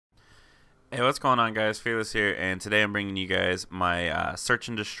Hey, what's going on, guys? Fearless here, and today I'm bringing you guys my search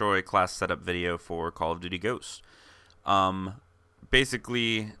and destroy class setup video for Call of Duty Ghosts. Um,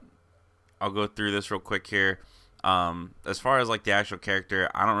 Basically, I'll go through this real quick here. As far as like the actual character,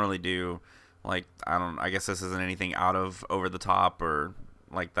 I don't really do I guess this isn't anything out of over the top or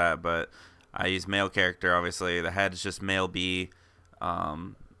like that, but I use male character. Obviously, the head is just male B.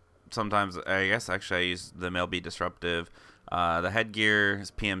 Um, Sometimes I guess actually I use the male B disruptive. The headgear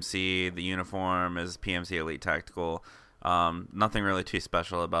is PMC. The uniform is PMC Elite Tactical. Nothing really too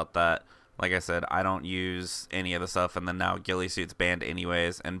special about that. Like I said, I don't use any of the stuff, and then now ghillie suit's banned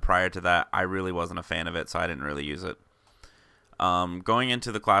anyways. And prior to that, I really wasn't a fan of it, so I didn't really use it. Going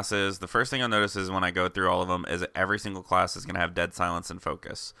into the classes, the first thing you'll notice is when I go through all of them is that every single class is going to have dead silence and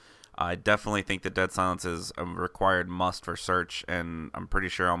focus. I definitely think that dead silence is a required must for search, and I'm pretty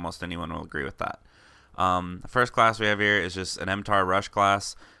sure almost anyone will agree with that. The first class we have here is just an MTAR rush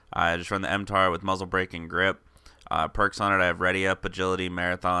class. I just run the MTAR with muzzle brake and grip. Perks on it, I have ready up, agility,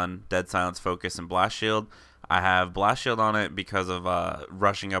 marathon, dead silence, focus, and blast shield. I have blast shield on it because of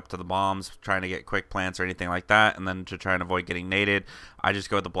rushing up to the bombs, trying to get quick plants or anything like that, and then to try and avoid getting naded, I just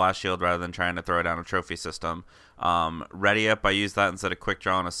go with the blast shield rather than trying to throw down a trophy system. Ready up, I use that instead of quick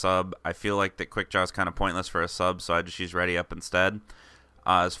draw on a sub. I feel like that quick draw is kind of pointless for a sub, so I just use ready up instead.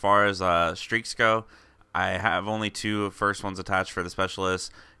 As far as streaks go, I have only two first ones attached for the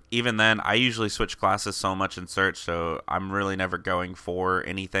specialist. Even then, I usually switch classes so much in search, so I'm really never going for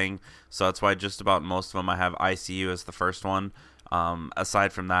anything. So that's why just about most of them I have ICU as the first one.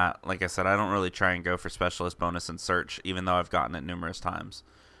 Aside from that, like I said, I don't really try and go for specialist bonus in search, even though I've gotten it numerous times.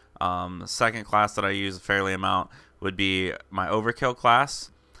 The second class that I use a fairly amount would be my overkill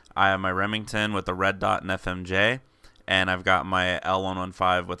class. I have my Remington with a red dot and FMJ, and I've got my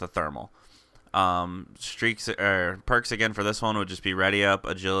L115 with a thermal. Streaks or perks again for this one would just be ready up,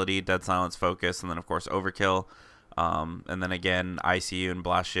 agility, dead silence, focus, and then of course overkill. And then again ICU and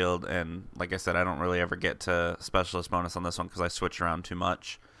blast shield. And like I said, I don't really ever get to specialist bonus on this one because I switch around too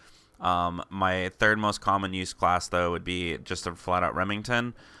much. My third most common use class though would be just a flat out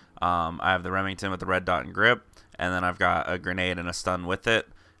Remington. I have the Remington with the red dot and grip, and then I've got a grenade and a stun with it.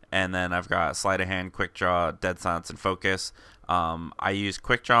 And then I've got sleight of hand, quick draw, dead silence, and focus. I use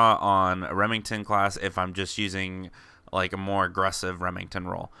quick draw on a Remington class if I'm just using like a more aggressive Remington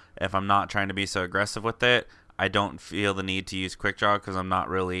roll. If I'm not trying to be so aggressive with it, I don't feel the need to use quick draw because I'm not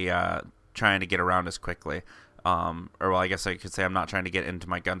really trying to get around as quickly. Or well, I guess I could say I'm not trying to get into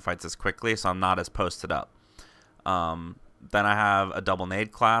my gunfights as quickly, so I'm not as posted up. Then I have a double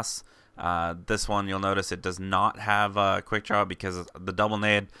nade class. This one you'll notice it does not have a quick draw because the double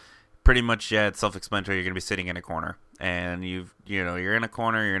nade, pretty much, yeah, it's self-explanatory. You're gonna be sitting in a corner, and you're in a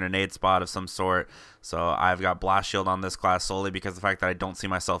corner, you're in a nade spot of some sort. So I've got blast shield on this class solely because of the fact that I don't see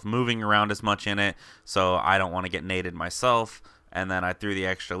myself moving around as much in it, so I don't want to get naded myself. And then I threw the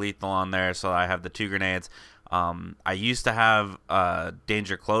extra lethal on there, so I have the two grenades. I used to have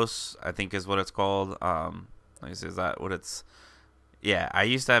danger close, I think is what it's called. Let me see, is that what it's? Yeah, I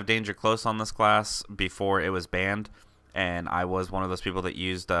used to have danger close on this class before it was banned, and I was one of those people that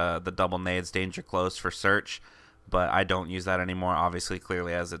used the double nades danger close for search, but I don't use that anymore, obviously,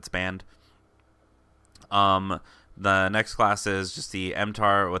 clearly, as it's banned. The next class is just the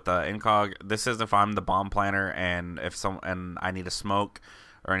MTAR with the incog. This is if I'm the bomb planner and and I need a smoke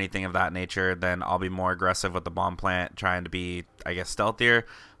or anything of that nature, then I'll be more aggressive with the bomb plant, trying to be, I guess, stealthier.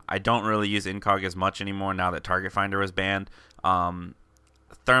 I don't really use incog as much anymore now that target finder was banned.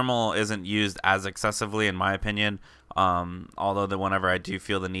 Thermal isn't used as excessively in my opinion, although whenever I do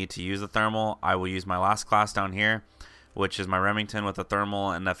feel the need to use a thermal, I will use my last class down here, which is my Remington with a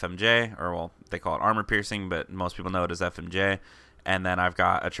thermal and FMJ, or well, they call it armor piercing, but most people know it as FMJ. And then I've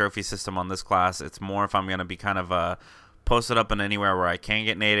got a trophy system on this class. It's more if I'm going to be kind of posted up in anywhere where I can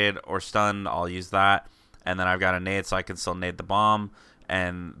get naded or stunned, I'll use that. And then I've got a nade so I can still nade the bomb.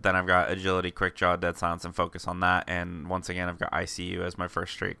 And then I've got agility, quick draw, dead silence, and focus on that. And once again, I've got ICU as my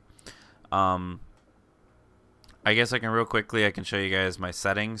first streak. I guess I can real quickly, I can show you guys my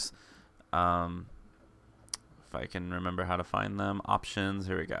settings. If I can remember how to find them. Options,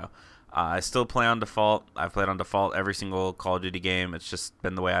 here we go. I still play on default. I've played on default every single Call of Duty game. It's just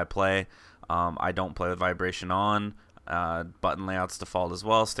been the way I play. I don't play with vibration on. Button layouts default as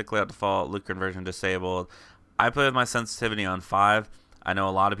well. Stick layout default. Loop conversion disabled. I play with my sensitivity on 5. I know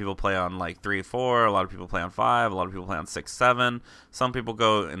a lot of people play on like 3, 4. A lot of people play on 5. A lot of people play on 6, 7. Some people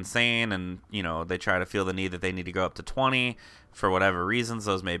go insane and, they try to feel the need that they need to go up to 20 for whatever reasons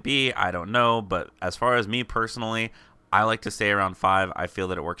those may be. I don't know. But as far as me personally, I like to stay around 5. I feel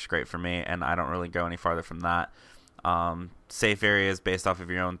that it works great for me, and I don't really go any farther from that. Safe areas based off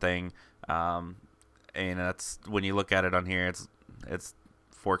of your own thing. And that's when you look at it on here, it's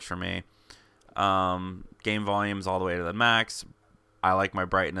forks for me. Game volume's all the way to the max. I like my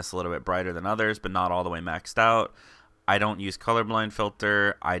brightness a little bit brighter than others, but not all the way maxed out. I don't use colorblind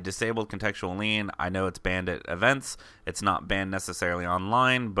filter. I disabled contextual lean. I know it's banned at events. It's not banned necessarily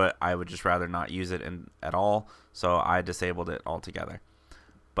online, but I would just rather not use it at all. So I disabled it altogether.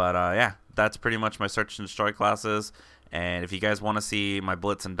 But yeah, that's pretty much my search and destroy classes. And if you guys want to see my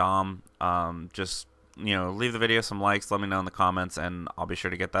Blitz and Dom, just leave the video some likes. Let me know in the comments, and I'll be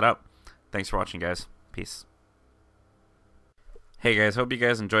sure to get that up. Thanks for watching, guys. Peace. Hey guys, hope you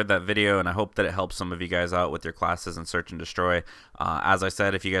guys enjoyed that video, and I hope that it helps some of you guys out with your classes in Search and Destroy. As I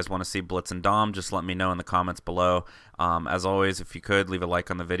said, if you guys want to see Blitz and Dom, just let me know in the comments below. As always, if you could, leave a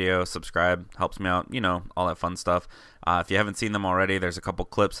like on the video, subscribe, helps me out, all that fun stuff. If you haven't seen them already, there's a couple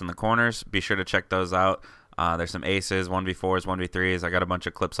clips in the corners. Be sure to check those out. There's some aces, 1v4s, 1v3s. I got a bunch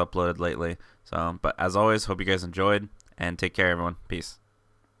of clips uploaded lately. But as always, hope you guys enjoyed, and take care, everyone. Peace.